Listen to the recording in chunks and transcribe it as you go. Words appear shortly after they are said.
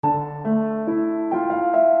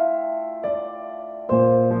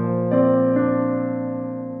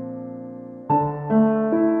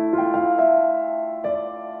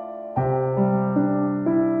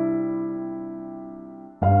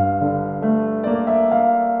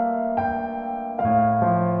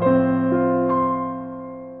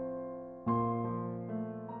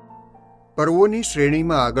પર્વોની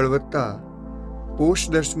શ્રેણીમાં આગળ વધતા પોષ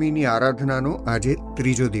દશમીની આરાધનાનો આજે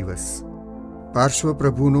ત્રીજો દિવસ, પાર્શ્વ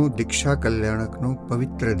પ્રભુનો દીક્ષા કલ્યાણકનો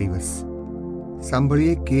પવિત્ર દિવસ.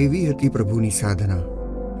 સાંભળીએ કેવી હતી પ્રભુની સાધના,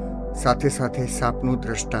 સાથે સાથે સાપનું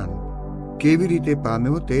દ્રષ્ટાંત કેવી રીતે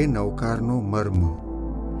પામ્યો તે નવકારનો મર્મ.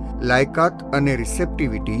 લાયકાત અને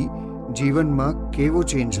રિસેપ્ટિવિટી જીવનમાં કેવો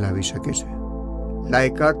ચેન્જ લાવી શકે છે.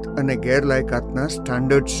 લાયકાત અને ગેરલાયકાતના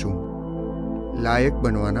સ્ટાન્ડર્ડ શું, લાયક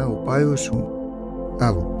બનવાના ઉપાયો શું?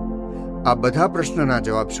 આવો આ બધા પ્રશ્નના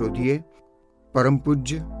જવાબ શોધીએ પરમ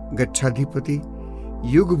પૂજ્ય ગચ્છાધિપતિ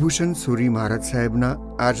યુગભૂષણ સુરી મહારાજ સાહેબના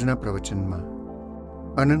આજના પ્રવચનમાં.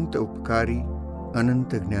 અનંત ઉપકારી,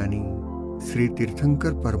 અનંત જ્ઞાની શ્રી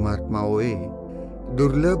તીર્થંકર પરમાત્માઓએ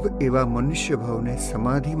દુર્લભ એવા મનુષ્ય ભાવને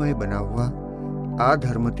સમાધિમય બનાવવા આ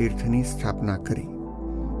ધર્મતીર્થની સ્થાપના કરી.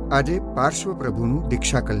 આજે પાર્શ્વ પ્રભુનું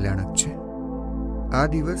દીક્ષા કલ્યાણક છે. આ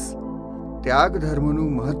દિવસ ત્યાગ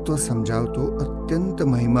ધર્મનું મહત્વ સમજાવતો અત્યંત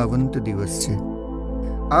મહિમાવંત દિવસ છે.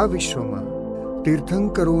 આ વિશ્વમાં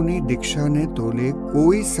તીર્થંકરોની દીક્ષાને તોલે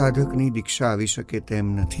કોઈ સાધકની દીક્ષા આવી શકે તેમ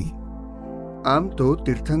નથી. આમ તો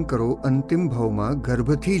તીર્થંકરો અંતિમ ભાવમાં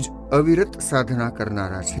ગર્ભથી જ અવિરત સાધના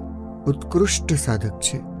કરનારા છે, ઉત્કૃષ્ટ સાધક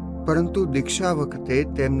છે. પરંતુ દીક્ષા વખતે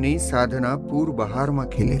તેમની સાધના પૂર બહારમાં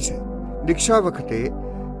ખીલે છે. દીક્ષા વખતે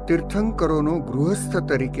તીર્થંકરોનો ગૃહસ્થ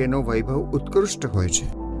તરીકેનો વૈભવ ઉત્કૃષ્ટ હોય છે.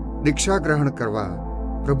 દીક્ષા ગ્રહણ કરવા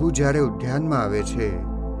પ્રભુ જ્યારે ઉદ્યાનમાં આવે છે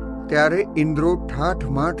ત્યારે ઇન્દ્રો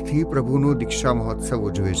ઠાઠમાઠથી પ્રભુનો દીક્ષા મહોત્સવ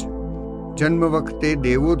ઉજવે છે. જન્મ વખતે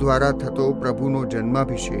દેવો દ્વારા થતો પ્રભુનો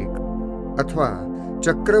જન્માભિષેક અથવા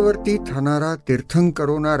ચક્રવર્તી થનારા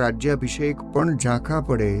તીર્થંકરોના રાજ્યાભિષેક પણ ઝાંખા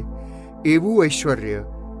પડે એવું ઐશ્વર્ય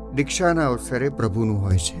દીક્ષાના અવસરે પ્રભુનું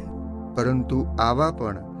હોય છે. પરંતુ આવા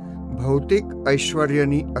પણ ભૌતિક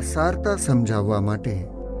ઐશ્વર્યની અસારતા સમજાવવા માટે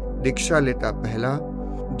દીક્ષા લેતા પહેલા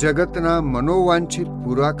જગતના મનોવાંછિત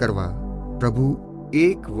પૂરા કરવા પ્રભુ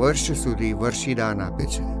 1 વર્ષ સુધી વર્ષીદાન આપે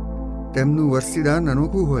છે. તેમનું વર્ષીદાન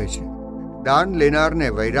અનોખું હોય છે. દાન લેનારને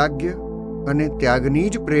વૈરાગ્ય અને ત્યાગની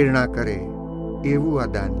જ પ્રેરણા કરે એવું આ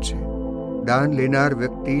દાન છે. દાન લેનાર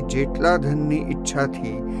વ્યક્તિ જેટલા ધનની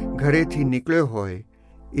ઈચ્છાથી ઘરેથી નીકળ્યો હોય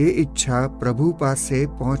એ ઈચ્છા પ્રભુ પાસે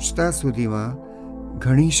પહોંચતા સુધીમાં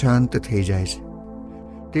ઘણી શાંત થઈ જાય છે.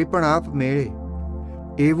 તે પણ આપમેળે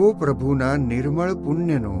એવો પ્રભુના નિર્મળ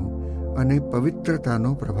પુણ્યનો અને પવિત્રતાનો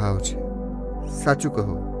પ્રભાવ છે. સાચું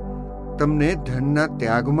કહો, તમને ધનના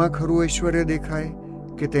ત્યાગમાં ખરું ઐશ્વર્ય દેખાય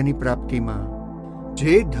કે તેની પ્રાપ્તિમાં?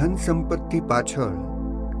 જે ધન સંપત્તિ પાછળ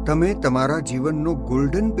તમે તમારા જીવનનો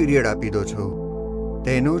ગોલ્ડન પીરિયડ આપી દો છો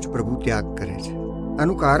તેનો જ પ્રભુ ત્યાગ કરે છે.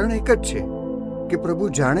 આનું કારણ એક જ છે કે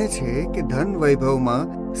પ્રભુ જાણે છે કે ધન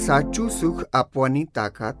વૈભવમાં સાચું સુખ આપવાની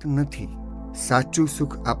તાકાત નથી. સાચું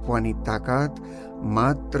સુખ આપવાની તાકાત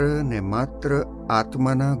માત્ર ને માત્ર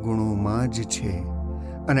આત્માના ગુણોમાં જ છે.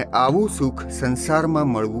 અને આવું સુખ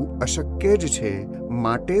સંસારમાં મળવું અશક્ય જ છે.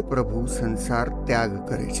 માટે પ્રભુ સંસાર ત્યાગ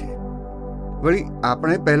કરે છે. વળી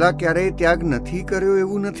આપણે પહેલા ક્યારેય ત્યાગ નથી કર્યો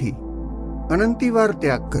એવું નથી. અનંતિવાર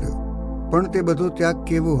ત્યાગ કર્યો. પણ તે બધો ત્યાગ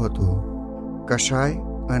કેવો હતો? કશાય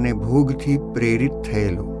અને ભોગથી પ્રેરિત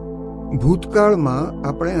થયેલો. ભૂતકાળમાં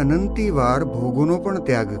આપણે અનંતિવાર ભોગોનો પણ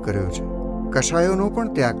ત્યાગ કર્યો છે, કશાયોનો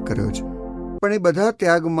પણ ત્યાગ કર્યો છે. પણ એ બધા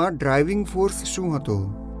ત્યાગમાં ડ્રાઇવિંગ ફોર્સ શું હતો?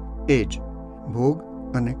 એ જ ભોગ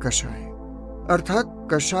અને કશાય. અર્થાત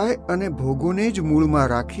કશાય અને ભોગોને જ મૂળમાં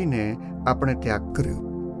રાખીને આપણે ત્યાગ કર્યો.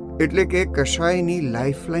 એટલે કે કશાયની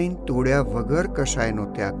લાઇફલાઇન તોડ્યા વગર કશાયનો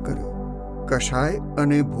ત્યાગ કર્યો. કશાય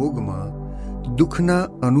અને ભોગમાં દુઃખના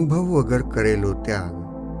અનુભવ વગર કરેલો ત્યાગ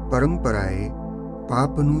પરંપરાએ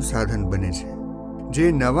પાપનું સાધન બને છે, જે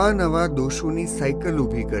નવા નવા દોષોની સાયકલ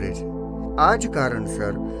ઊભી કરે છે. આ જ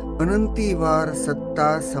કારણસર અનંતિવાર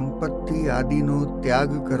સત્તા, સંપત્તિ આદિનો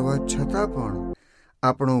ત્યાગ કરવા છતાં પણ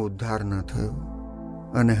આપણો ઉદ્ધાર ન થયો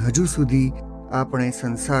અને હજુ સુધી આપણે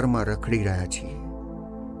સંસારમાં રખડી રહ્યા છીએ.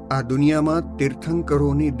 આ દુનિયામાં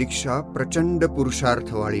તીર્થંકરોની દીક્ષા પ્રચંડ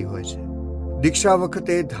પુરુષાર્થવાળી હોય છે. દીક્ષા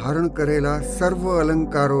વખતે ધારણ કરેલા સર્વ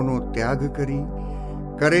અલંકારોનો ત્યાગ કરી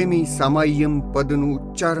કરેમી સામાય્યમ પદનું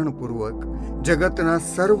ઉચ્ચારણપૂર્વક જગતના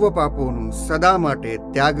સર્વ પાપોનું સદા માટે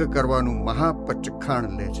ત્યાગ કરવાનું મહાપચખાણ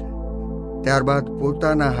લે છે. ત્યારબાદ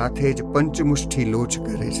પોતાના હાથે જ પંચમુષ્ઠી લોચ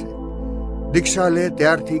કરે છે. દીક્ષા લે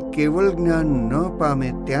ત્યારથી કેવળ જ્ઞાન ન પામે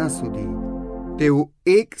ત્યાં સુધી તેઓ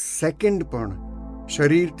 1 સેકન્ડ પણ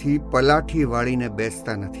શરીરથી પલાઠી વાળીને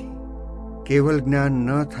બેસતા નથી. કેવળ જ્ઞાન ન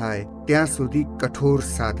થાય ત્યાં સુધી કઠોર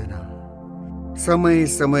સાધના. સમયે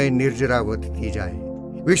સમયે નિર્જરા વધતી જાય,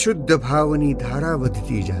 વિશુદ્ધ ભાવની ધારા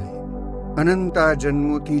વધતી જાય. અનંતા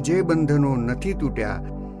જન્મોથી જે બંધનો નથી તૂટ્યા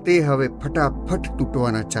તે હવે ફટાફટ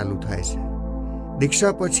તૂટવાના ચાલુ થાય છે.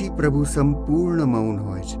 દીક્ષા પછી પ્રભુ સંપૂર્ણ મૌન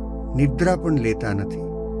હોય છે, નિદ્રા પણ લેતા નથી.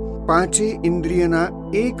 પાંચેય ઇન્દ્રિયના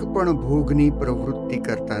એક પણ ભોગની પ્રવૃત્તિ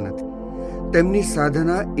કરતા નથી. તેમની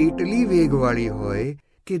સાધના એટલી વેગવાળી હોય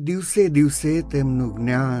કે દિવસે દિવસે તેમનું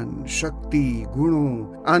જ્ઞાન, શક્તિ, ગુણો,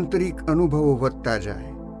 આંતરિક અનુભવો વધતા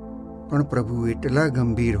જાય. પણ પ્રભુ એટલા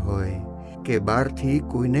ગંભીર હોય કે બહારથી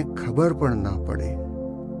કોઈને ખબર પણ ના પડે.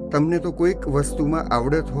 તમને તો કોઈક વસ્તુમાં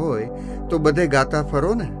આવડત હોય તો બધે ગાતા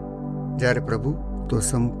ફરો ને, જ્યારે પ્રભુ તો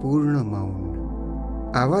સંપૂર્ણ મૌન.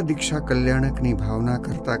 આવા દીક્ષા કલ્યાણકની ભાવના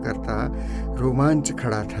કરતા કરતા રોમાંચ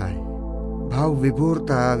ખડા થાય. ભાવ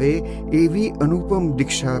વિભોરતા આવે એવી અનુપમ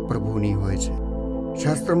દીક્ષા પ્રભુની હોય છે.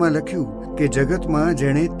 શાસ્ત્રમાં લખ્યું કે જગતમાં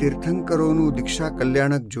જેણે તીર્થંકરોનું દીક્ષા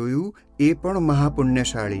કલ્યાણક જોયું એ પણ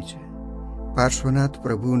મહાપુણ્યશાળી છે. પાર્શ્વનાથ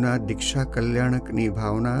પ્રભુના દીક્ષા કલ્યાણકની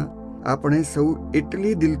ભાવના આપણે સૌ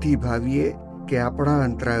એટલી દિલથી ભાવીએ કે આપણા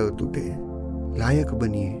અંતરાયો તૂટે, લાયક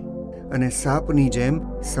બનીએ અને સાપની જેમ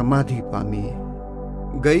સમાધિ પામીએ.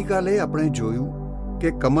 ગઈકાલે આપણે જોયું કે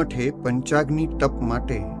કમઠે પંચાગ્નિ તપ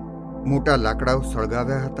માટે મોટા લાકડાઓ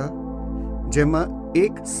સળગાવ્યા હતા, જેમાં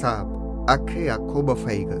એક સાપ આખે આખો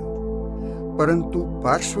બફાઈ ગયો. પરંતુ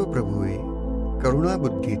પાર્શ્વ પ્રભુએ કરુણા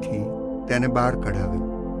બુદ્ધિથી તેને બહાર કઢાવ્યો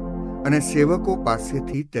અને સેવકો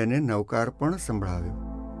પાસેથી તેને નવકાર પણ સંભળાવ્યો.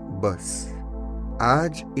 બસ આ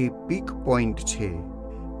જ એ પીક પોઈન્ટ છે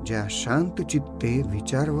જ્યાં શાંત ચિત્તે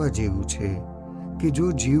વિચારવા જેવું છે કે જો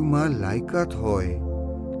જીવમાં લાયકાત હોય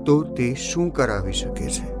તો તે શું કરાવી શકે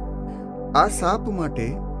છે. આ સાપ માટે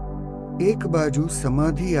એક બાજુ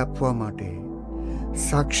સમાધિ આપવા માટે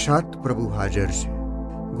સાક્ષાત પ્રભુ હાજર છે.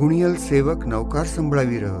 ગુણિયલ સેવક નવકાર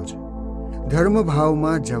સંભળાવી રહ્યો છે.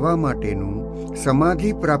 ધર્મભાવમાં જવા માટેનું,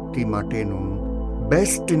 સમાધિ પ્રાપ્તિ માટેનું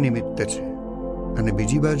બેસ્ટ નિમિત્ત છે. અને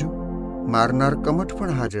બીજી બાજુ મારનાર કમઠ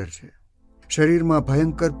પણ હાજર છે. શરીરમાં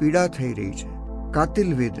ભયંકર પીડા થઈ રહી છે, કાતિલ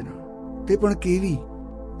વેદના, તે પણ કેવી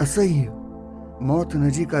અસહ્ય. મોત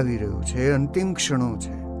નજીક આવી રહ્યું છે, અંતિમ ક્ષણો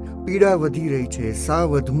છે, પીડા વધી રહી છે,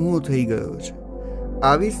 સાવ અધમુઓ થઈ ગયો છે.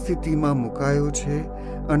 આવી સ્થિતિમાં મુકાયો છે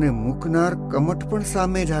અને મૂકનાર કમઠ પણ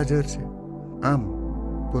સામે જ હાજર છે. આમ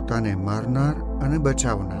પોતાને મારનાર અને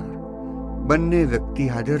બચાવનાર બંને વ્યક્તિ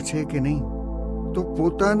હાજર છે કે નહીં? તો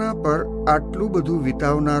પોતાના પર આટલું બધું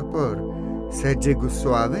વિતાવનાર પર સહેજે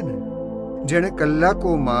ગુસ્સો આવે ને? જેણે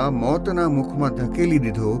કલાકોમાં મોતના મુખમાં ધકેલી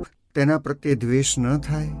દીધો તેના પ્રત્યે દ્વેષ ન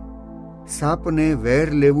થાય? સાપને વેર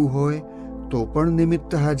લેવું હોય તો પણ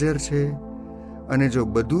નિમિત્ત હાજર છે. અને જો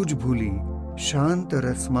બધું જ ભૂલી શાંત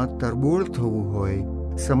રસમાં તરબોળ થવું હોય,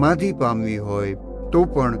 સમાધિ પામવી હોય તો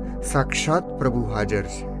પણ સાક્ષાત પ્રભુ હાજર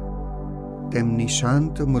છે. તેમની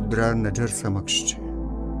શાંત મુદ્રા નજર સમક્ષ છે.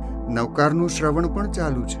 નવકારનું શ્રવણ પણ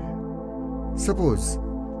ચાલુ છે. સપોઝ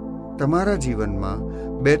તમારા જીવનમાં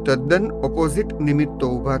બે તદ્દન ઓપોઝિટ નિમિત્તો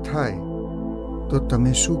ઊભા થાય તો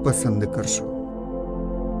તમે શું પસંદ કરશો?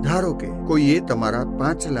 ધારો કે કોઈએ તમારા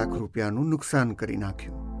 5 લાખ રૂપિયાનું નુકસાન કરી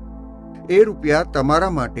નાખ્યું. એ રૂપિયા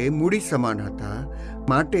તમારા માટે મૂડી સમાન હતા,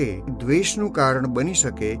 માટે દ્વેષનું કારણ બની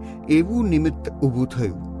શકે એવું નિમિત્ત ઊભું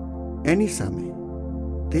થયું. એની સામે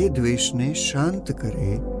તે દ્વેષને શાંત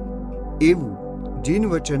કરે એવું જીન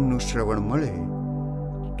વચનનું શ્રવણ મળે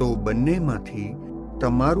તો બંનેમાંથી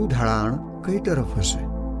તમારું ઢાળાણ કઈ તરફ હશે?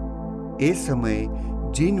 એ સમયે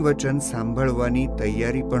જીન વચન સાંભળવાની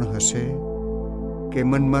તૈયારી પણ હશે કે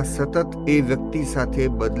મનમાં સતત એ વ્યક્તિ સાથે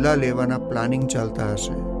બદલા લેવાના પ્લાનિંગ ચાલતા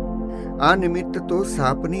હશે? આ નિમિત્ત તો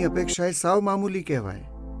સાપની અપેક્ષાએ સાવ મામૂલી કહેવાય.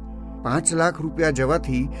 5 લાખ રૂપિયા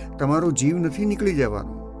જવાથી તમારો જીવ નથી નીકળી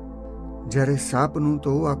જવાનો, જ્યારે સાપનું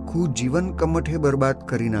તો આખું જીવન કમઠે બરબાદ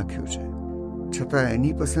કરી નાખ્યું છે. છતાં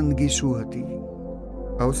એની પસંદગી શું હતી?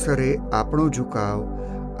 અવસરે આપણો ઝુકાવ,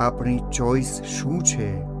 આપણી ચોઈસ શું છે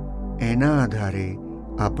એના આધારે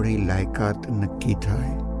આપણી લાયકાત નક્કી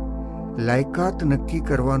થાય. લાયકાત નક્કી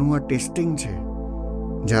કરવાનું આ ટેસ્ટિંગ છે.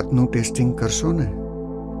 જાતનું ટેસ્ટિંગ કરશો ને?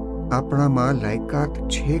 આપણામાં લાયકાત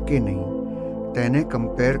છે કે નહીં તેને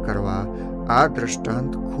કમ્પેર કરવા આ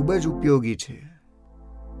દ્રષ્ટાંત ખૂબ જ ઉપયોગી છે.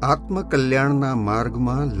 આત્મકલ્યાણના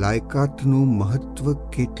માર્ગમાં લાયકાતનું મહત્વ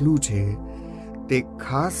કેટલું છે તે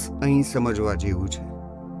ખાસ અહીં સમજવા જેવું છે.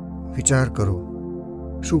 વિચાર કરો,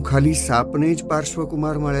 શું ખાલી સાપને જ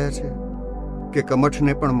પાર્શ્વકુમાર મળ્યા છે કે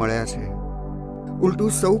કમઠને પણ મળ્યા છે?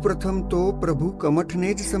 ઉલટું સૌ પ્રથમ તો પ્રભુ કમઠને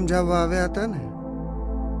જ સમજાવવા આવ્યા હતા ને.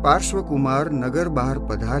 પાર્શ્વકુમાર નગર બહાર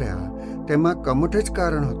પધાર્યા તેમાં કમઠ જ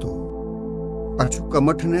કારણ હતો. પાછું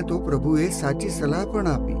કમઠને તો પ્રભુએ સાચી સલાહ પણ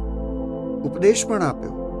આપી, ઉપદેશ પણ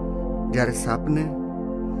આપ્યો. જ્યારે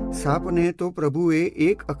સાપને તો પ્રભુએ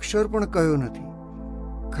એક અક્ષર પણ કહ્યો નથી.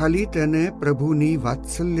 ખાલી તેને પ્રભુની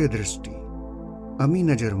વાત્સલ્ય દ્રષ્ટિ, અમી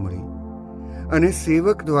નજર મળી અને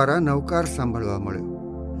સેવક દ્વારા નવકાર સાંભળવા મળ્યો.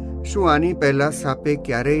 શું આની પહેલા સાપે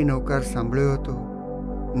ક્યારેય નવકાર સાંભળ્યો હતો?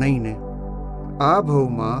 નહીં ને. આ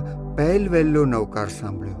ભવમાં પહેલવહેલો નવકાર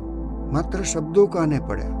સાંભળ્યો. માત્ર શબ્દો કાને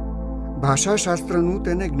પડ્યા. ભાષાશાસ્ત્રનું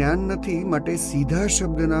તેને જ્ઞાન નથી, માટે સીધા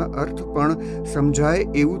શબ્દના અર્થ પણ સમજાય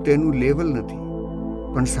એવું તેનું લેવલ નથી.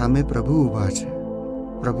 પણ સામે પ્રભુ ઊભા છે.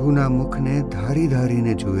 પ્રભુના મુખને ધારી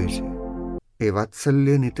ધારીને જુએ છે. એ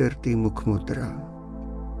વાત્સલ્ય નિતરતી મુખમુદ્રા,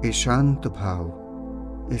 એ શાંત ભાવ,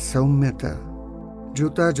 એ સૌમ્યતા.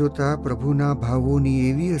 જોતા જોતા પ્રભુના ભાવોની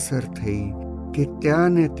એવી અસર થઈ કે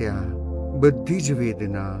ત્યાં ને ત્યાં બધી જ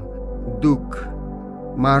વેદના, દુઃખ,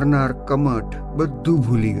 મારનાર કમઠ બધું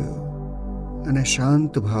ભૂલી ગયું અને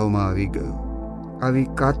શાંત ભાવમાં આવી ગયું. આવી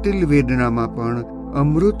કાતિલ વેદનામાં પણ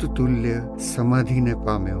અમૃત તુલ્ય સમાધિને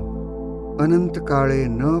પામ્યો. અનંતકાળે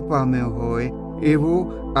ન પામ્યો હોય એવો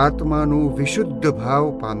આત્માનો વિશુદ્ધ ભાવ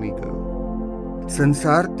પામી ગયો.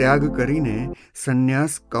 સંસાર ત્યાગ કરીને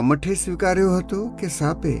સંન્યાસ કમઠે સ્વીકાર્યો હતો કે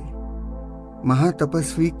સાપે?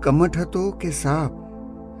 મહાતપસ્વી કમઠ હતો કે સાપ?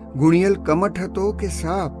 ગુણિયલ કમઠ હતો કે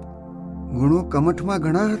સાપ? ગુણો કમઠમાં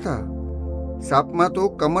ઘણા હતા. સાપમાં તો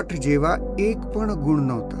કમઠ જેવા એક પણ ગુણ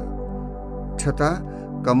નહોતા. છતાં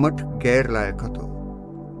કમઠ ગેરલાયક હતો.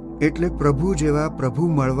 એટલે પ્રભુ જેવા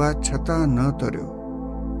પ્રભુ મળવા છતાં ન તર્યો.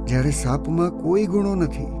 જ્યારે સાપમાં કોઈ ગુણો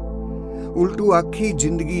નથી. ઉલટું આખી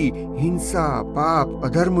જિંદગી હિંસા, પાપ,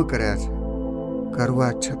 અધર્મ કર્યા છે.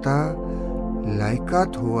 કરવા છતાં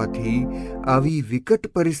લાયકાત હોવાથી આવી વિકટ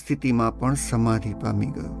પરિસ્થિતિમાં પણ સમાધિ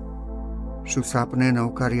પામી ગયો. શું સાપને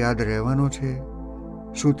નૌકાર યાદ રહેવાનો છે?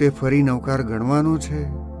 શું તે ફરી નૌકાર ગણવાનો છે?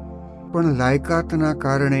 પણ લાયકાતના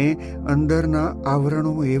કારણે અંદરના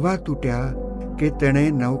આવરણો એવા તૂટ્યા કે તેણે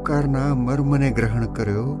નૌકારના મર્મને ગ્રહણ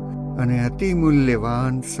કર્યો અને અતિ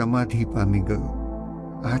મૂલ્યવાન સમાધિ પામી ગયો.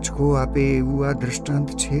 આંચકો આપે એવું આ દૃષ્ટાંત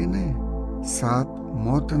છે ને. સાપ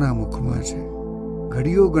મોતના મુખમાં છે.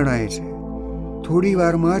 ઘડીઓ ગણાય છે. થોડી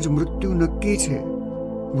વારમાં જ મૃત્યુ નક્કી છે.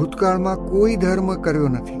 ભૂતકાળમાં કોઈ ધર્મ કર્યો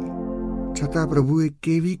નથી, છતાં પ્રભુએ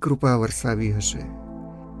કેવી કૃપા વરસાવી હશે,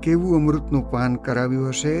 કેવું અમૃતનું પાન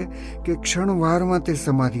કરાવ્યું હશે કે ક્ષણવારમાં તે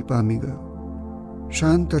સમાધિ પામી ગયો.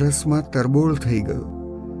 શાંત રસમાં તરબોળ થઈ ગયો.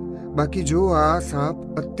 બાકી જો આ સાપ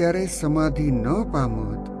અત્યારે સમાધિ ન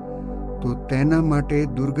પામત તો તેના માટે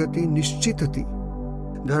દુર્ગતિ નિશ્ચિત હતી.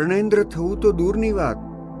 ધર્ણેન્દ્ર થવું તો દૂરની વાત,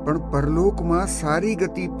 પણ પરલોકમાં સારી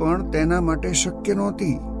ગતિ પણ તેના માટે શક્ય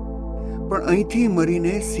નહોતી. પણ અહીંથી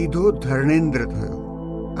મરીને સીધો ધર્ણેન્દ્ર થયો.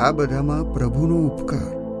 આ બધામાં પ્રભુનો ઉપકાર.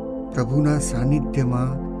 પ્રભુના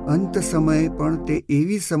સાનિધ્યમાં અંત સમયે પણ તે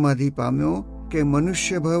એવી સમાધિ પામ્યો કે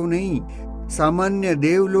મનુષ્ય ભાવ નહીં, સામાન્ય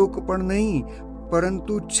દેવલોક પણ નહીં,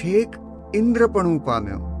 પરંતુ છેક ઇન્દ્રપણું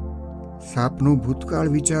પામ્યો. સાપનો ભૂતકાળ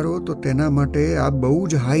વિચારો તો તેના માટે આ બહુ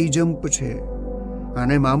જ હાઈ જમ્પ છે.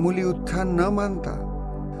 આને મામૂલી ઉત્થાન ન માનતા.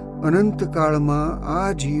 અનંતકાળમાં આ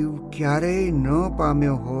જીવ ક્યારેય ન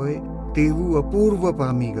પામ્યો હોય તેવું અપૂર્વ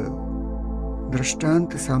પામી ગયો.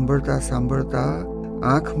 દ્રષ્ટાંત સાંભળતા સાંભળતા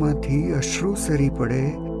આંખમાંથી અશ્રુ સરી પડે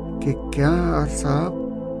કે ક્યાં આ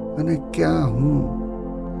સાપ અને ક્યાં હું.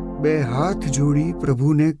 બે હાથ જોડી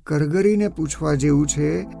પ્રભુને કરગરીને પૂછવા જેવું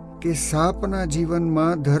છે કે સાપના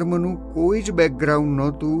જીવનમાં ધર્મનું કોઈ જ બેકગ્રાઉન્ડ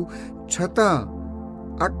નહોતું, છતાં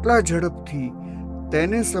આટલા ઝડપથી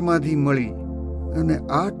તેને સમાધિ મળી, અને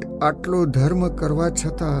આટલો ધર્મ કરવા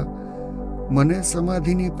છતાં મને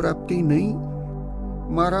સમાધિની પ્રાપ્તિ નહીં.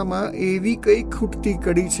 મારામાં એવી કઈ ખૂટતી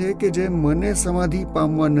કડી છે કે જે મને સમાધિ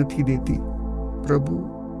પામવા નથી દેતી. પ્રભુ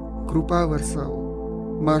કૃપા વરસાવો,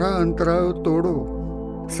 મારા અંતરાયો તોડો.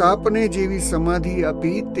 સાપને જેવી સમાધિ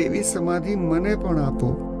આપી તેવી સમાધિ મને પણ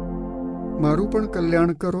આપો. મારું પણ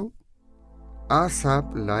કલ્યાણ કરો. આ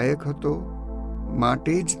સાપ લાયક હતો,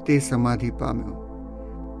 માટે જ તે સમાધિ પામ્યો.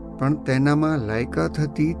 પણ તેનામાં લાયકાત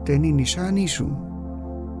હતી તેની નિશાની શું?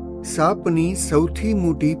 સાપની સૌથી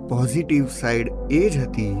મોટી પોઝિટિવ સાઈડ એ જ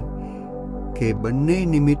હતી કે બંને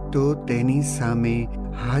નિમિત્તો તેની સામે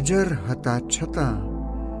હાજર હતા, છતાં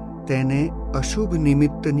તેને અશુભ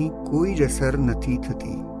નિમિત્તની કોઈ જ અસર નથી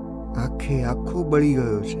થતી. આખે આખો બળી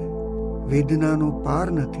ગયો છે. વેદનાનો પાર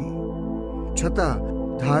નથી. છતાં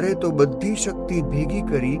ધારે તો બધી શક્તિ ભેગી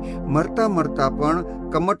કરી મરતા મરતા પણ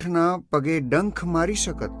કમઠના પગે ડંખ મારી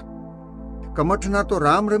શકત. કમઠના તો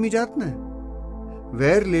રામ રમી જાત ને.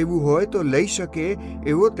 વેર લેવું હોય તો લઈ શકે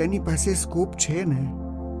એવો તેની પાસે સ્કોપ છે ને.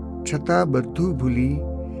 છતાં બધું ભૂલી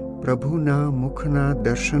પ્રભુના મુખના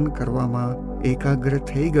દર્શન કરવામાં એકાગ્ર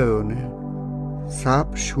થઈ ગયો ને.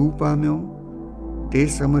 સાપ શું પામ્યો તે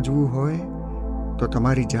સમજવું હોય તો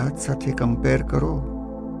તમારી જાત સાથે કમ્પેર કરો.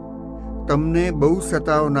 તમને બહુ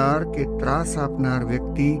સતાવનાર કે ત્રાસ આપનાર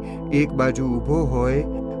વ્યક્તિ એક બાજુ ઊભો હોય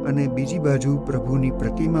અને બીજી બાજુ પ્રભુની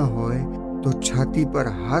પ્રતિમા હોય તો છાતી પર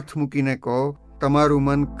હાથ મૂકીને કહો, તમારું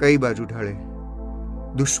મન કઈ બાજુ ઢળે?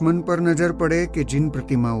 દુશ્મન પર નજર પડે કે જીન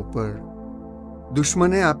પ્રતિમા ઉપર?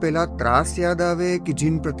 દુશ્મને આપેલા ત્રાસ યાદ આવે કે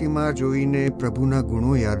જીન પ્રતિમા જોઈને પ્રભુના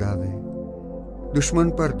ગુણો યાદ આવે? દુશ્મન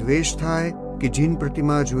પર દ્વેષ થાય કે જીન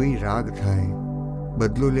પ્રતિમા જોઈ રાગ થાય,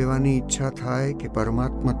 બદલો લેવાની ઈચ્છા થાય કે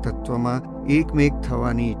પરમાત્મા તત્વમાં એકમેક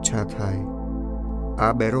થવાની ઈચ્છા થાય.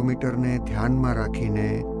 આ બેરોમીટરને ધ્યાનમાં રાખીને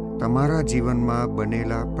તમારા જીવનમાં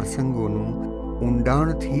બનેલા પ્રસંગોનું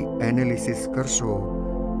ઊંડાણથી એનાલિસિસ કરશો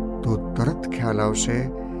તો તરત ખ્યાલ આવશે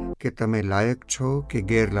કે તમે લાયક છો કે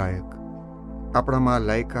ગેરલાયક. આપણામાં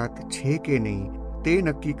લાયકાત છે કે નહીં તે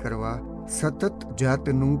નક્કી કરવા સતત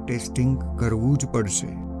જાતનું ટેસ્ટિંગ કરવું જ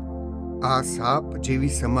પડશે. આ સાપ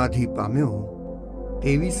જેવી સમાધિ પામ્યો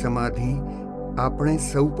તેવી સમાધિ આપણે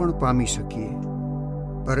સૌ પણ પામી શકીએ,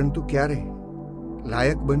 પરંતુ ક્યારે?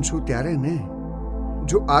 લાયક બનશું ત્યારે ને.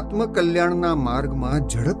 જો આત્મકલ્યાણના માર્ગમાં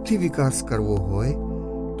ઝડપથી વિકાસ કરવો હોય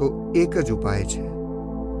તો એક જ ઉપાય છે,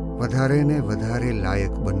 વધારે ને વધારે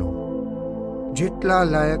લાયક બનો. જેટલા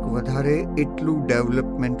લાયક વધારે એટલું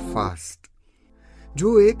ડેવલપમેન્ટ ફાસ્ટ. જો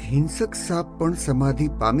એક હિંસક સાપ પણ સમાધિ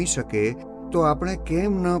પામી શકે તો આપણે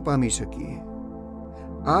કેમ ન પામી શકીએ?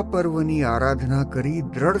 આ પર્વની આરાધના કરી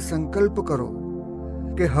દ્રઢ સંકલ્પ કરો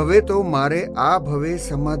કે હવે તો મારે આ ભવે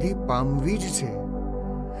સમાધિ પામવી જ છે,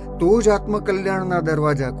 તો જ આત્મકલ્યાણના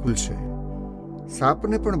દરવાજા ખુલશે.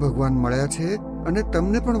 સાપને પણ ભગવાન મળ્યા છે અને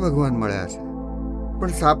તમને પણ ભગવાન મળ્યા છે,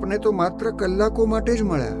 પણ સાપને તો માત્ર કલાકો માટે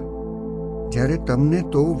જ મળ્યા, જ્યારે તમને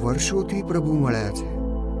તો વર્ષોથી પ્રભુ મળ્યા છે.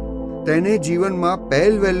 તેને જીવનમાં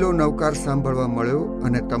પહેલવહેલો નવકાર સાંભળવા મળ્યો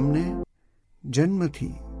અને તમને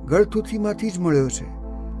જન્મથી ગળથુથીમાંથી જ મળ્યો છે.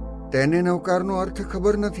 તેને નવકારનો અર્થ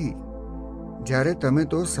ખબર નથી, જ્યારે તમે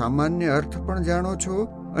તો સામાન્ય અર્થ પણ જાણો છો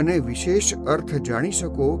અને વિશેષ અર્થ જાણી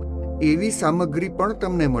શકો એવી સામગ્રી પણ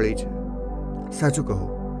તમને મળી છે. સાચું કહો,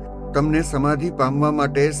 તમને સમાધિ પામવા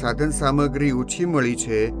માટે સાધન સામગ્રી ઓછી મળી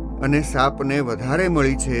છે અને સાપને વધારે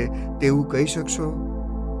મળી છે તેવું કહી શકશો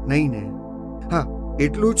નહીં ને? હા,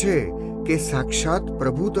 એટલું છે કે સાક્ષાત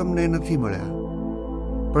પ્રભુ તમને નથી મળ્યા,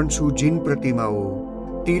 પણ શું જીન પ્રતિમાઓ,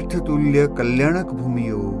 તીર્થતુલ્ય કલ્યાણક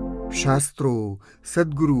ભૂમિઓ, શાસ્ત્રો,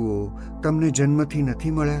 સદ્ગુરુઓ તમને જન્મથી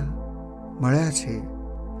નથી મળ્યા? મળ્યા છે.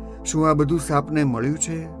 શું આ બધું સાપને મળ્યું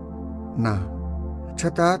છે? ના.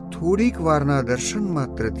 છતાં થોડીક વારના દર્શન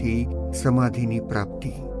માત્રથી સમાધિની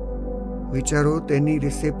પ્રાપ્તિ. વિચારો તેની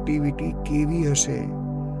રિસેપ્ટિવિટી કેવી હશે.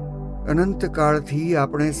 અનંતકાળથી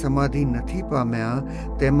આપણે સમાધિ નથી પામ્યા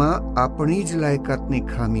તેમાં આપણી જ લાયકાતની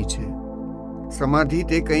ખામી છે. સમાધિ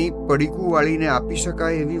તે કંઈ પડીકું વાળીને આપી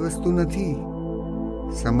શકાય એવી વસ્તુ નથી.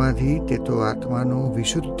 સમાધિ તે તો આત્માનો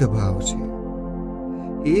વિશુદ્ધ ભાવ છે.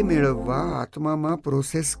 એ મેળવવા આત્મામાં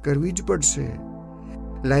પ્રોસેસ કરવી જ પડશે,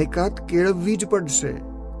 લાયકાત કેળવવી જ પડશે.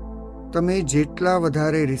 તમે જેટલા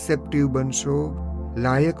વધારે રિસેપ્ટિવ બનશો,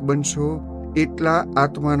 લાયક બનશો, એટલા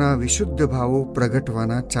આત્માના વિશુદ્ધ ભાવો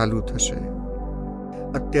પ્રગટવાના ચાલુ થશે.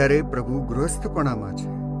 અત્યારે પ્રભુ ગૃહસ્થપણામાં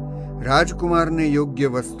છે. રાજકુમારને યોગ્ય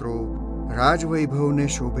વસ્ત્રો, રાજવૈભવને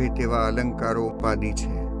શોભે તેવા અલંકારો ઉપાધિ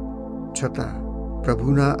છે, છતાં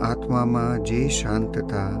પ્રભુના આત્મામાં જે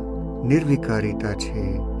શાંતતા, નિર્વિકારિતા છે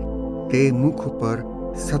તે મુખ ઉપર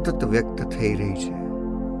સતત વ્યક્ત થઈ રહી છે.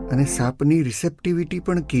 અને સાપની રિસેપ્ટિવિટી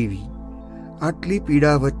પણ કેવી! આટલી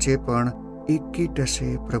પીડા વચ્ચે પણ એકી ટશે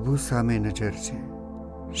પ્રભુ સામે નજર છે,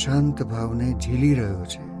 શાંત ભાવને ઝીલી રહ્યો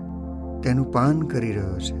છે, તેનું પાન કરી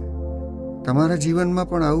રહ્યો છે. તમારા જીવનમાં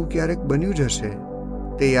પણ આવું ક્યારેક બન્યું જ હશે.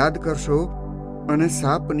 તે યાદ કરશો અને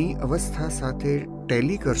સાપની અવસ્થા સાથે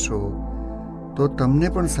ટેલી કરશો તો તમને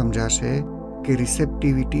પણ સમજાશે કે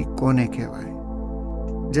રિસેપ્ટિવિટી કોને કહેવાય.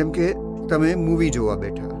 જેમ કે તમે મૂવી જોવા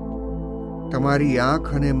બેઠા, તમારી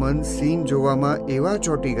આંખ અને મન સીન જોવામાં એવા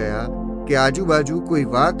ચોંટી ગયા કે આજુબાજુ કોઈ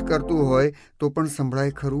વાત કરતું હોય તો પણ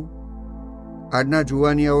સંભળાય ખરું? આજના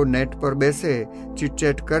જુવાનિયાઓ નેટ પર બેસે,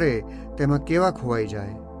 ચીટચેટ કરે, તેમાં કેવા ખોવાઈ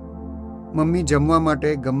જાય. મમ્મી જમવા માટે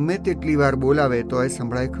ગમે તેટલી વાર બોલાવે તો એ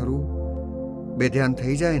સંભળાય ખરું? બેધ્યાન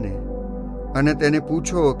થઈ જાય ને. અને તેને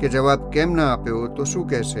પૂછો કે જવાબ કેમ ના આપ્યો તો શું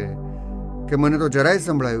કહેશે? કે મને તો જરાય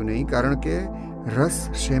સંભળાયું નહીં, કારણ કે રસ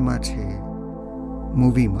શેમાં છે?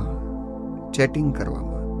 મૂવીમાં, ચેટિંગ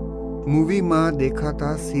કરવામાં. મૂવીમાં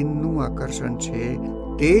દેખાતા સીનનું આકર્ષણ છે,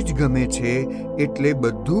 તે જ ગમે છે, એટલે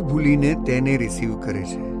બધું ભૂલીને તેને રિસીવ કરે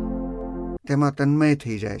છે, તેમાં તન્મય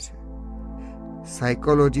થઈ જાય છે.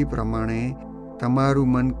 સાયકોલોજી પ્રમાણે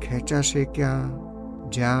તમારું મન ખેંચાશે ક્યાં?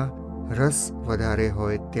 જ્યાં રસ વધારે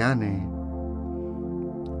હોય ત્યાં ને.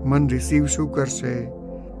 મન રિસીવ શું કરશે?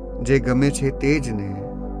 જે ગમે છે તે જ ને.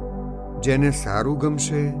 જેને સારું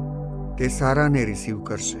ગમશે તે સારાને રિસીવ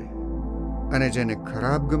કરશે, અને જેને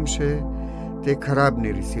ખરાબ ગમશે તે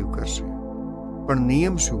ખરાબને રિસીવ કરશે. પણ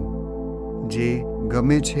નિયમ શું? જે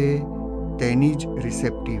ગમે છે તેની જ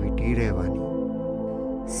રિસેપ્ટિવિટી રહેવાની.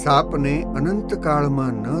 સાપને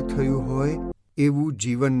અનંતકાળમાં ન થયું હોય એવું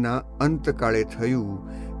જીવનના અંતકાળે થયું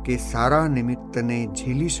કે સારા નિમિત્તને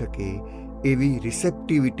ઝીલી શકે એવી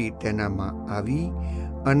રિસેપ્ટિવિટી તેનામાં આવી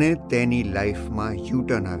અને તેની લાઈફમાં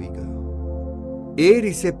યુટર્ન આવી ગયો. એ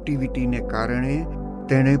રિસેપ્ટિવિટીને કારણે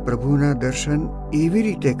તેણે પ્રભુના દર્શન એવી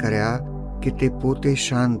રીતે કર્યા કે તે પોતે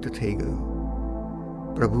શાંત થઈ ગયો.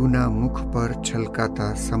 પ્રભુના મુખ પર છલકાતા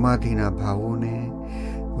સમાધિના ભાવોને,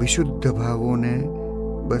 વિશુદ્ધ ભાવોને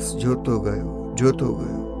બસ જોતો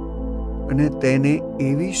ગયો અને તેને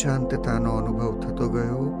એવી શાંતતાનો અનુભવ થતો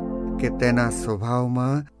ગયો કે તેના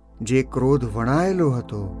સ્વભાવમાં જે ક્રોધ વણાયેલો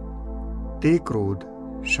હતો તે ક્રોધ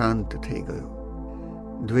શાંત થઈ ગયો.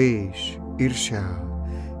 દ્વેષ, ઈર્ષ્યા,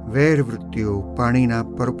 વેરવૃત્તિઓ પાણીના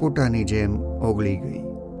પરપોટાની જેમ ઓગળી ગઈ.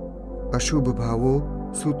 અશુભ ભાવો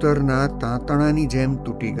સૂતરના તાંતણાની જેમ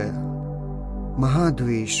તૂટી ગયા.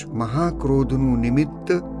 મહાદ્વેષ, મહાક્રોધનું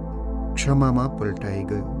નિમિત્ત ક્ષમામાં પલટાઈ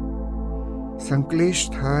ગયું. સંક્લેશ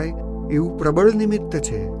થાય એવું પ્રબળ નિમિત્ત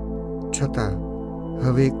છે, છતાં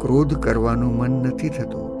હવે ક્રોધ કરવાનું મન નથી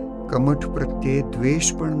થતું. કમઠ પ્રત્યે દ્વેષ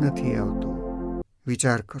પણ નથી આવતો.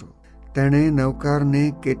 વિચાર કરો, તેણે નવકારને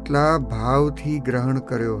કેટલા ભાવથી ગ્રહણ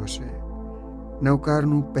કર્યો હશે.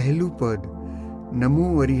 નવકારનું પહેલું પદ નમો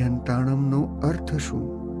અરિહંતાણમનો અર્થ શું?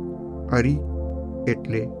 અરિ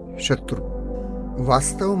એટલે શત્રુ.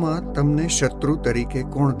 વાસ્તવમાં તમને શત્રુ તરીકે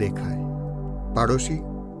કોણ દેખાય? પાડોશી?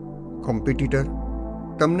 કોમ્પિટિટર?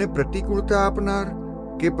 તમને પ્રતિકૂળતા આપનાર?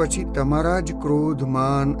 કે પછી તમારા જ ક્રોધ,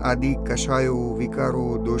 માન આદિ કશાયો, વિકારો,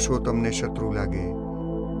 દોષો તમને શત્રુ લાગે?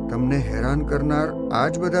 તમને હેરાન કરનાર આ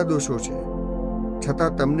જ બધા દોષો છે,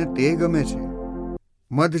 છતાં તમને તે ગમે છે,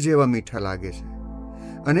 મધ જેવા મીઠા લાગે છે.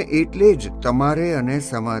 અને એટલે જ તમારે અને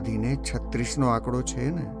સમાધિને 36નો આંકડો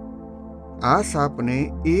છે ને. આ સાપને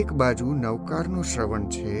એક બાજુ નવકારનું શ્રવણ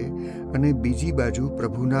છે અને બીજી બાજુ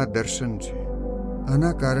પ્રભુના દર્શન છે.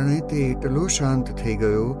 આના કારણે તે એટલો શાંત થઈ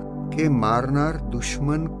ગયો કે મારનાર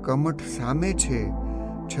દુશ્મન કમઠ સામે છે,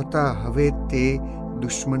 છતાં હવે તે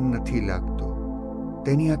દુશ્મન નથી લાગતો.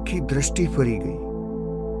 તેની આખી દ્રષ્ટિ ફરી ગઈ.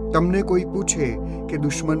 તમને કોઈ પૂછે કે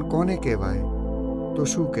દુશ્મન કોને કહેવાય તો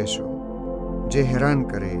શું કહેશો? જે હેરાન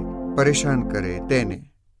કરે, પરેશાન કરે તેને,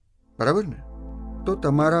 બરાબર ને? તો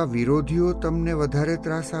તમારા વિરોધીઓ તમને વધારે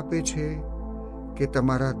ત્રાસ આપે છે કે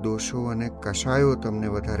તમારા દોષો અને કશાયો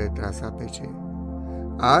તમને વધારે ત્રાસ આપે છે?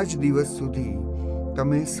 આ જ દિવસ સુધી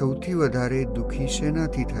તમે સૌથી વધારે દુઃખી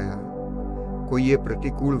શેનાથી થયા? કોઈએ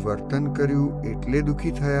પ્રતિકૂળ વર્તન કર્યું એટલે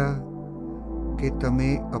દુઃખી થયા કે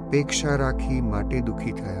તમે અપેક્ષા રાખી માટે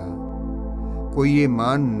દુઃખી થયા? કોઈએ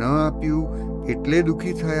માન ન આપ્યું એટલે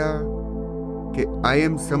દુઃખી થયા કે આઈ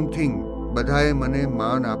એમ સમથિંગ, બધાએ મને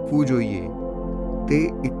માન આપવું જોઈએ તે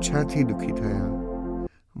ઈચ્છાથી દુઃખી થયા?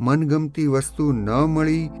 મનગમતી વસ્તુ ન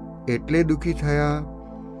મળી એટલે દુઃખી થયા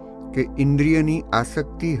કે ઇન્દ્રિયની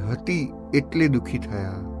આસક્તિ હતી એટલે દુઃખી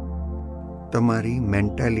થયા? તમારી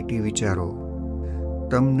મેન્ટાલિટી વિચારો.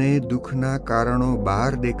 તમને દુઃખના કારણો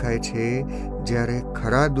બહાર દેખાય છે, જ્યારે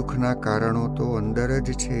ખરા દુઃખના કારણો તો અંદર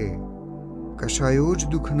જ છે. કશાયો જ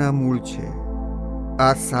દુઃખના મૂળ છે.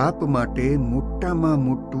 આ સાપ માટે મોટામાં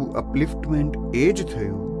મોટું અપલિફ્ટમેન્ટ એ જ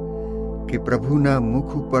થયું કે પ્રભુના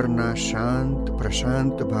મુખ ઉપરના શાંત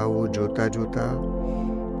પ્રશાંત ભાવો જોતા જોતા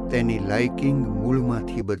તેની લાઇકિંગ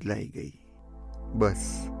મૂળમાંથી બદલાઈ ગઈ. બસ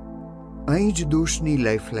અહીં જ દોષની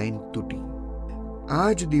લાઇફલાઇન તૂટી.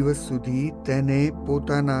 આ જ દિવસ સુધી તેને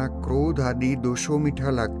પોતાના ક્રોધ આદિ દોષો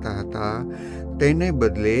મીઠા લાગતા હતા, તેને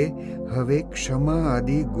બદલે હવે ક્ષમા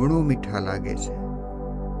આદિ ગુણો મીઠા લાગે છે.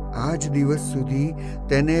 આ જ દિવસ સુધી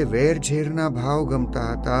તેને વેરઝેરના ભાવ ગમતા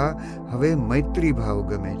હતા, હવે મૈત્રી ભાવ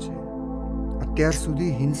ગમે છે. અત્યાર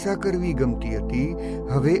સુધી હિંસા કરવી ગમતી હતી,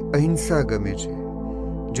 હવે અહિંસા ગમે છે.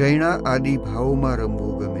 જૈના આદિ ભાવોમાં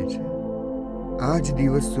રમવું ગમે છે. આ જ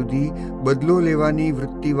દિવસ સુધી બદલો લેવાની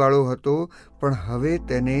વૃત્તિવાળો હતો, પણ હવે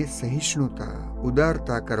તેને સહિષ્ણુતા,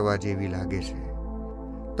 ઉદારતા કરવા જેવી લાગે છે.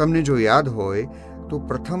 તમને જો યાદ હોય તો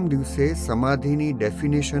પ્રથમ દિવસે સમાધિની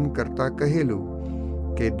ડેફિનેશન કરતા કહેલું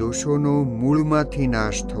કે દોષોનો મૂળમાંથી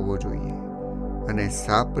નાશ થવો જોઈએ, અને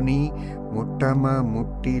સાપની મોટામાં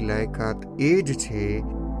મોટી લાયકાત એ જ છે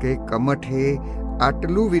કે કમઠે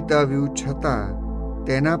આટલું વિતાવ્યું છતાં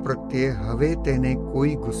તેના પ્રત્યે હવે તેને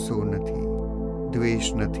કોઈ ગુસ્સો નથી, દ્વેષ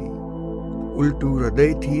નથી. ઉલટું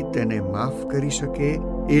હૃદયથી તેને માફ કરી શકે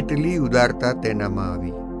એટલી ઉદારતા તેનામાં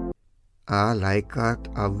આવી. આ લાયકાત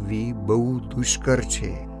આવવી બહુ દુષ્કર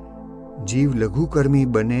છે. જીવ લઘુકર્મી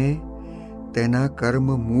બને, તેના કર્મ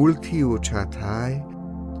મૂળથી ઓછા થાય,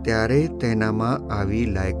 ત્યારે તેનામાં આવી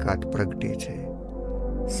લાયકાત પ્રગટે છે.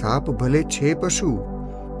 સાપ ભલે છે પશુ,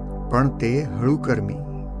 પણ તે હળુકર્મી,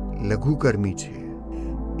 લઘુકર્મી છે.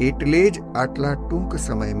 એટલે જ આટલા ટૂંક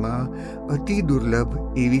સમયમાં અતિ દુર્લભ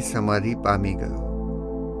એવી સમાધિ પામી ગયો.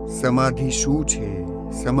 સમાધિ શું છે?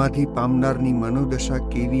 સમાધિ પામનારની મનોદશા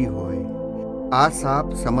કેવી હોય? આ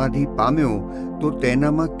સાપ સમાધિ પામ્યો તો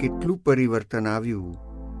તેનામાં કેટલું પરિવર્તન આવ્યું,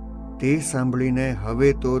 તે સાંભળીને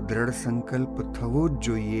હવે તો દ્રઢ સંકલ્પ થવો જ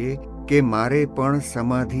જોઈએ કે મારે પણ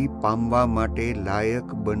સમાધિ પામવા માટે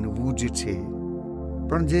લાયક બનવું જ છે.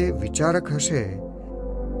 પણ જે વિચારક હશે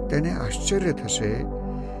તેને આશ્ચર્ય થશે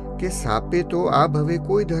કે સાપે તો આ ભવે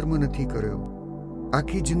કોઈ ધર્મ નથી કર્યો,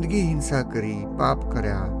 આખી જિંદગી હિંસા કરી, પાપ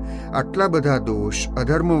કર્યા, આટલા બધા દોષ,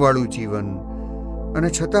 અધર્મવાળું જીવન, અને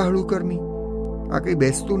છતાં હળુકર્મી. આ કંઈ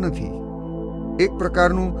બેસતું નથી. એક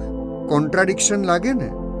પ્રકારનું કોન્ટ્રાડિક્શન લાગે ને?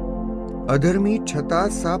 અધર્મી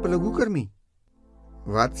છતાં સાપ લઘુકર્મી.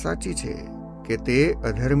 વાત સાચી છે કે તે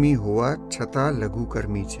અધર્મી હોવા છતાં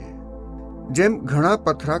લઘુકર્મી છે. જેમ ઘણા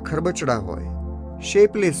પથરા ખરબચડા હોય,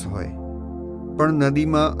 શેપલેસ હોય, પણ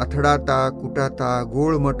નદીમાં અથડાતા કૂટાતા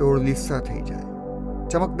ગોળ મટોળ લીસા થઈ જાય,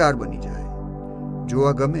 ચમકદાર બની જાય,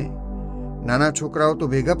 જોવા ગમે. નાના છોકરાઓ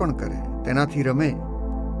તો ભેગા પણ કરે, તેનાથી રમે.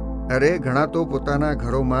 અરે ઘણા તો પોતાના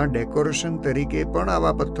ઘરોમાં ડેકોરેશન તરીકે પણ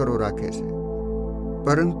આવા પથ્થરો રાખે છે.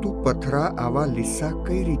 પરંતુ પથરા આવા લીસા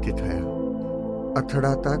કઈ રીતે થયા?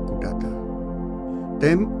 અથડાતા કૂટાતા.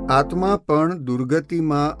 તેમ આત્મા પણ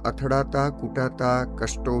દુર્ગતિમાં અથડાતા કૂટાતા,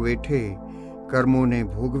 કષ્ટો વેઠે, કર્મોને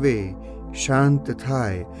ભોગવે, શાંત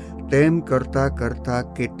થાય, તેમ કરતા કરતા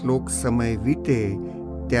કેટલોક સમય વીતે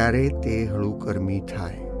ત્યારે તે હળુકર્મી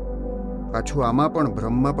થાય. પાછું આમાં પણ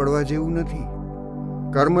ભ્રમમાં પડવા જેવું નથી.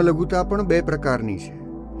 કર્મ લઘુતા પણ બે પ્રકારની છે.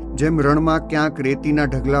 જેમ રણમાં ક્યાંક રેતીના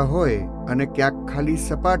ઢગલા હોય અને ક્યાંક ખાલી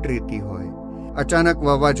સપાટ રેતી હોય, અચાનક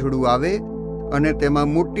વાવાઝોડું આવે અને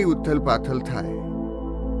તેમાં મોટી ઉથલ પાથલ થાય.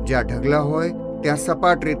 જ્યાં ઢગલા હોય ત્યાં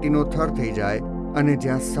સપાટ રેતીનો થર થઈ જાય અને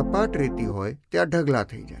જ્યાં સપાટ રેતી હોય ત્યાં ઢગલા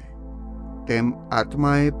થઈ જાય. તેમ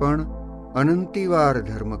આત્માએ પણ અનંતિવાર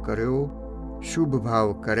ધર્મ કર્યો, શુભ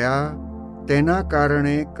ભાવ કર્યા, તેના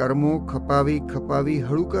કારણે કર્મો ખપાવી ખપાવી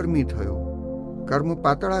હળુકર્મી થયો, કર્મ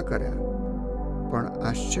પાતળા કર્યા. પણ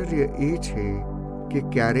આશ્ચર્ય એ છે કે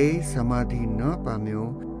ક્યારેય સમાધિ ન પામ્યો,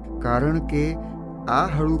 કારણ કે આ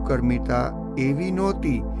હળુકર્મિતા એવી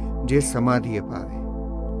નહોતી જે સમાધિ અપાવે.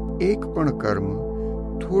 એક પણ કર્મ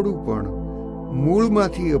થોડું પણ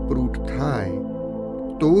મૂળમાંથી અપરૂટ થાય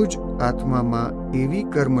તો જ આત્મામાં એવી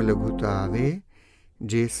કર્મ લઘુતા આવે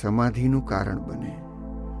જે સમાધિનું કારણ બને.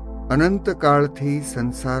 અનંતકાળથી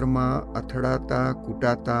સંસારમાં અથડાતા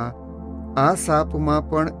કૂટાતા આ સાપમાં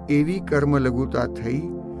પણ એવી કર્મ લઘુતા થઈ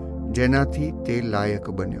જેનાથી તે લાયક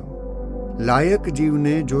બન્યો. લાયક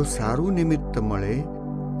જીવને જો સારું નિમિત્ત મળે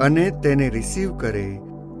અને તેને રિસીવ કરે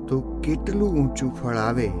તો કેટલું ઊંચું ફળ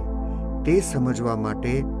આવે તે સમજવા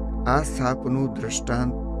માટે આ સાપનું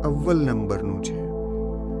દ્રષ્ટાંત અવ્વલ નંબરનું છે.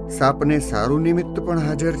 સાપને સારું નિમિત્ત પણ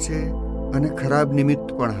હાજર છે અને ખરાબ નિમિત્ત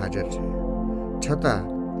પણ હાજર છે. છતાં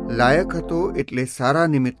લાયક હતો એટલે સારા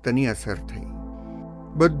નિમિત્તની અસર થઈ.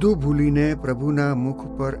 બધું ભૂલીને પ્રભુના મુખ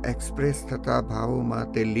પર એક્સપ્રેસ થતા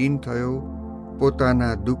ભાવોમાં તે લીન થયો.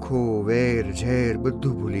 પોતાના દુઃખો, વેર, ઝેર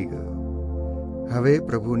બધું ભૂલી ગયો. હવે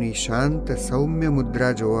પ્રભુની શાંત સૌમ્ય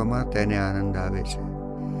મુદ્રા જોવામાં તેને આનંદ આવે છે.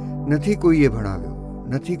 નથી કોઈએ ભણાવ્યો,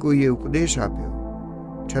 નથી કોઈએ ઉપદેશ આપ્યો,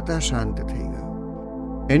 છતાં શાંત થઈ ગયો.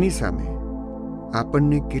 એની સામે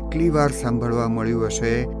આપણને કેટલી વાર સાંભળવા મળ્યું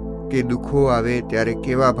હશે કે દુઃખો આવે ત્યારે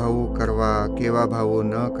કેવા ભાવો કરવા, કેવા ભાવો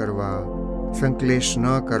ન કરવા, સંકલેશ ન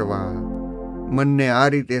કરવા, મનને આ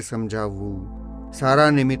રીતે સમજાવવું,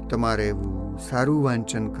 સારા નિમિત્તમાં રહેવું, સારું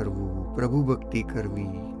વાંચન કરવું, પ્રભુ ભક્તિ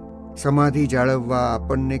કરવી, સમાધિ જાળવવા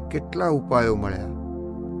આપણને કેટલા ઉપાયો મળ્યા,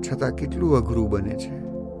 છતાં કેટલું અઘરું બને છે.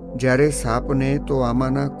 જ્યારે સાપને તો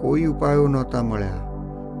આમાંના કોઈ ઉપાયો નહોતા મળ્યા,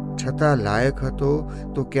 છતાં લાયક હતો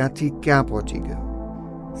તો ક્યાંથી ક્યાં પહોંચી ગયો.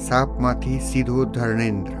 સાપમાંથી સીધો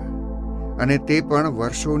ધર્ણેન્દ્ર, અને તે પણ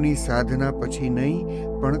વર્ષોની સાધના પછી નહીં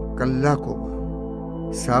પણ કલાકોમાં.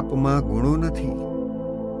 સાપમાં ગુણો નથી,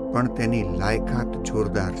 પણ તેની લાયકાત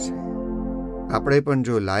જોરદાર છે. આપણે પણ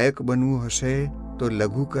જો લાયક બનવું હશે તો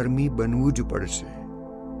લઘુકર્મી બનવું જ પડશે.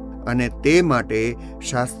 અને તે માટે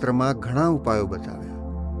શાસ્ત્રમાં ઘણા ઉપાયો બતાવ્યા,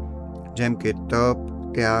 જેમ કે તપ,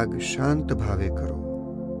 ત્યાગ, શાંત ભાવે કરો,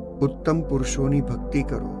 ઉત્તમ પુરુષોની ભક્તિ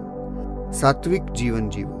કરો, સાત્વિક જીવન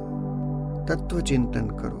જીવો, તત્વચિંતન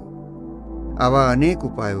કરો. આવા અનેક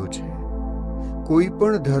ઉપાયો છે. કોઈ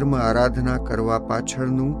પણ ધર્મ આરાધના કરવા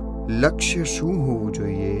પાછળનું લક્ષ્ય શું હોવું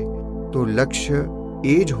જોઈએ? તો લક્ષ્ય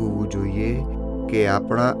એ જ હોવું જોઈએ કે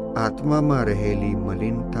આપણા આત્મામાં રહેલી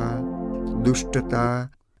મલિનતા, દુષ્ટતા,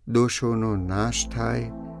 દોષોનો નાશ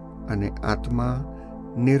થાય અને આત્મા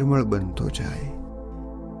નિર્મળ બનતો જાય.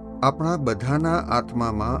 આપણા બધાના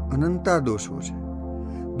આત્મામાં અનંતા દોષો છે.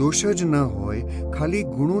 દોષ જ ન હોય, ખાલી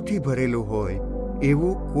ગુણોથી ભરેલો હોય એવો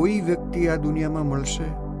કોઈ વ્યક્તિ આ દુનિયામાં મળશે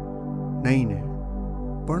નહીં ને.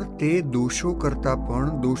 પણ તે દોષો કરતાં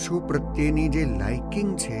પણ દોષો પ્રત્યેની જે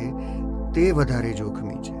લાઇકિંગ છે તે વધારે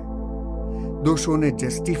જોખમી છે. દોષોને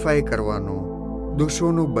જસ્ટિફાય કરવાનો,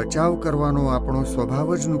 દોષોનો બચાવ કરવાનો આપણો સ્વભાવ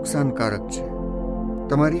જ નુકસાનકારક છે.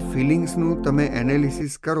 તમારી ફિલિંગ્સનું તમે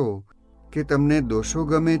એનાલિસિસ કરો કે તમને દોષો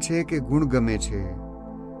ગમે છે કે ગુણ ગમે છે,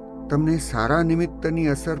 તમને સારા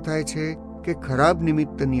નિમિત્તની અસર થાય છે કે ખરાબ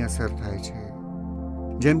નિમિત્તની અસર થાય છે.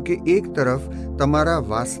 જેમ કે એક તરફ તમારા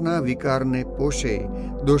વાસના વિકારને પોષે,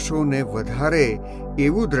 દોષોને વધારે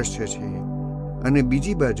એવું દ્રશ્ય છે, અને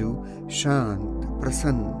બીજી બાજુ શાંત,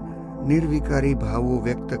 પ્રસન્ન, નિર્વિકારી ભાવો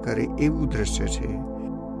વ્યક્ત કરે એવું દ્રશ્ય છે.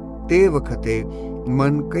 તે વખતે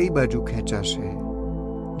મન કઈ બાજુ ખેંચાશે?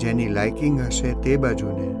 જેની લાઇકિંગ હશે તે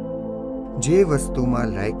બાજુને. જે વસ્તુમાં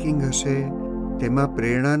લાઇકિંગ હશે તેમાં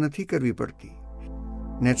પ્રેરણા નથી કરવી પડતી.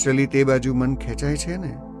 નેચરલી તે બાજુ મન ખેંચાય છે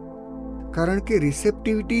ને, કારણ કે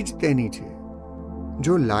રિસેપ્ટિવિટી જ તેની છે.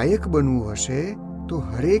 જો લાયક બનવું હશે તો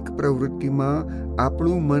હરેક પ્રવૃત્તિમાં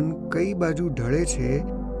આપણું મન કઈ બાજુ ઢળે છે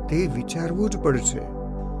તે વિચારવું જ પડશે.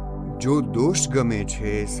 જો દોષ ગમે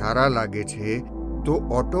છે, સારા લાગે છે, તો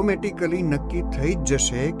ઓટોમેટિકલી નક્કી થઈ જ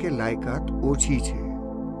જશે કે લાયકાત ઓછી છે,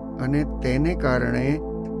 અને તેને કારણે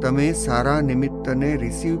તમે સારા નિમિત્તને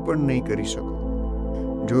રિસીવ પણ નહીં કરી શકો.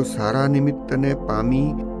 જો સારા નિમિત્તને પામી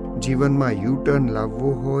જીવનમાં યુટર્ન લાવવો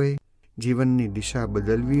હોય, જીવનની દિશા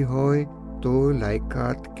બદલવી હોય, તો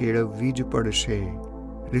લાયકાત કેળવવી જ પડશે,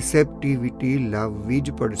 રિસેપ્ટિવિટી લાવવી જ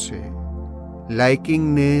પડશે,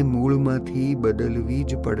 લાઇકિંગને મૂળમાંથી બદલવી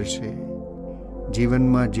જ પડશે.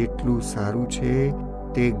 જીવનમાં જેટલું સારું છે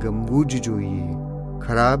તે ગમવું જ જોઈએ,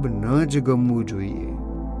 ખરાબ ન જ ગમવું જોઈએ.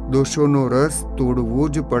 દોષોનો રસ તોડવો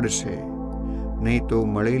જ પડશે, નહીં તો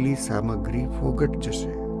મળેલી સામગ્રી ફોગટ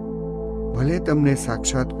જશે. ભલે તમને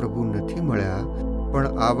સાક્ષાત પ્રભુ નથી મળ્યા, પણ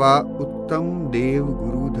આવા ઉત્તમ દેવ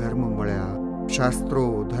ગુરુ ધર્મ મળ્યા, શાસ્ત્રો,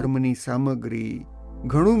 ધર્મની સામગ્રી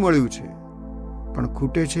ઘણું મળ્યું છે, પણ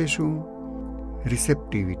ખૂટે છે શું?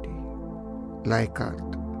 રિસેપ્ટિવિટી, લાયકાત.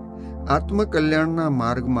 આત્મકલ્યાણના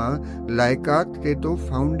માર્ગમાં લાયકાત તે તો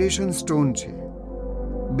ફાઉન્ડેશન સ્ટોન છે,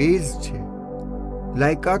 બેઝ છે.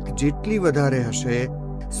 લાયકાત જેટલી વધારે હશે,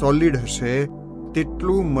 સોલિડ હશે,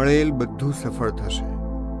 તેટલું મળેલ બધું સફળ થશે.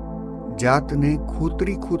 જાતને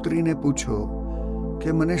ખોતરીને પૂછો કે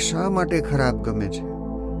મને શા માટે ખરાબ ગમે છે,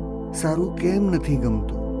 સારું કેમ નથી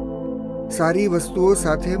ગમતું, સારી વસ્તુઓ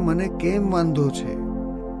સાથે મને કેમ વાંધો છે.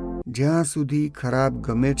 જ્યાં સુધી ખરાબ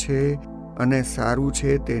ગમે છે અને સારું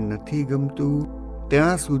છે તે નથી ગમતું,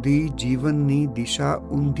 ત્યાં સુધી જીવનની દિશા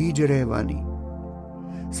ઊંધી જ રહેવાની.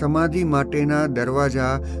 સમાધિ માટેના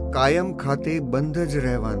દરવાજા કાયમ ખાતે બંધ જ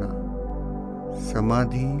રહેવાના.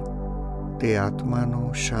 સમાધિ તે આત્માનો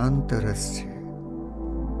શાંત રસ છે,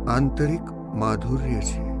 આંતરિક માધુર્ય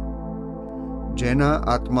છે. જેના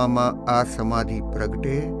આત્મામાં આ સમાધિ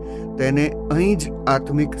પ્રગટે તેને અહીં જ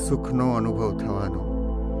આત્મિક સુખનો અનુભવ થવાનો.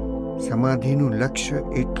 સમાધિનું લક્ષ્ય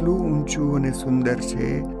એટલું ઊંચું અને સુંદર છે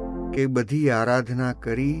કે બધી આરાધના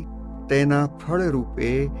કરી તેના ફળ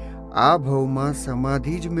રૂપે આ ભવમાં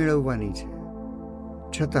સમાધિ જ મેળવવાની છે.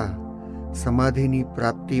 છતાં સમાધિની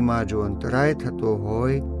પ્રાપ્તિમાં જો અંતરાય થતો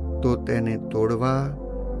હોય તો તેને તોડવા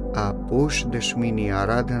આ પોષ દશમીની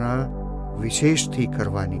આરાધના વિશેષથી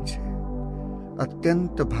કરવાની છે.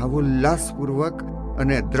 અત્યંત ભાવોલ્લાસપૂર્વક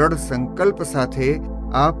અને દ્રઢ સંકલ્પ સાથે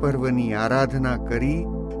આ પર્વની આરાધના કરી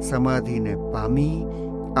સમાધિને પામી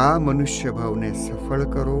આ મનુષ્ય ભાવને સફળ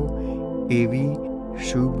કરો, એવી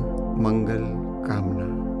શુભ મંગલ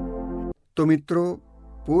કામના. તો મિત્રો,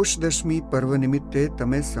 પોષ દશમી પર્વ નિમિત્તે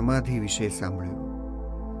તમે સમાધિ વિશે સાંભળ્યું.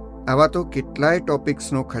 આવા તો કેટલાય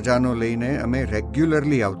ટોપિક્સનો ખજાનો લઈને અમે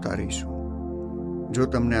રેગ્યુલરલી આવતા રહીશું. જો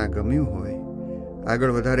તમને આ ગમ્યું હોય,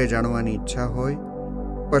 આગળ વધારે જાણવાની ઈચ્છા હોય,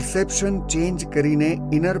 પરસેપ્શન ચેન્જ કરીને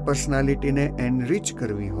ઇનર પર્સનાલિટીને એનરિચ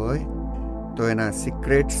કરવી હોય, તો એના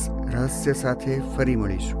સિક્રેટ્સ, રહસ્ય સાથે ફરી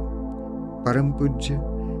મળીશું. પરમ પૂજ્ય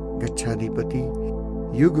ગચ્છાધિપતિ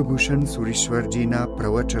યુગભૂષણ સુરીશ્વરજીના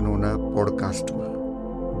પ્રવચનોના પોડકાસ્ટમાં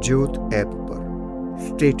જ્યોત એપ પર.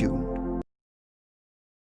 Stay tuned.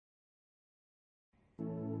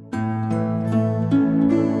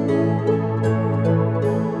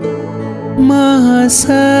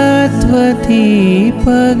 મહાસત્વથી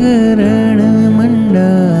પગરણ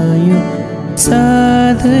મંડાયો,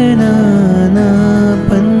 સાધનાના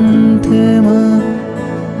પંથમાં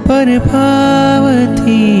પરભાવથી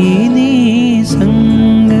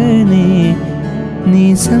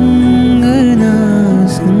નિસંગના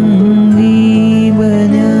સંગી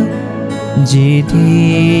બન્યા. જે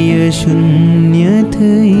ધ્યેય શૂન્ય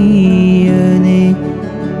થઈ અને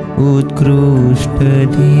ઉત્કૃષ્ટ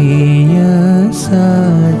ધ્યેય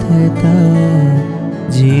સાધતા,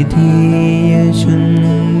 જે ધ્યેય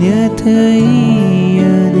શૂન્ય થઈ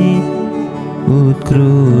અને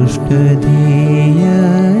उत्कृष्ट ध्येय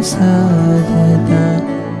साधता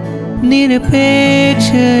निरपेक्ष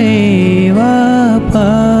एवा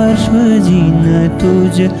पार्श्वजिन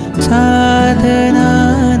तुझ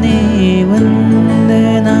साधनाने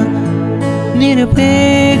वंदना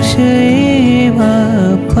निरपेक्ष एवा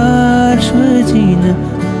पार्श्वजिन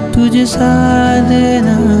तुझ साधनाने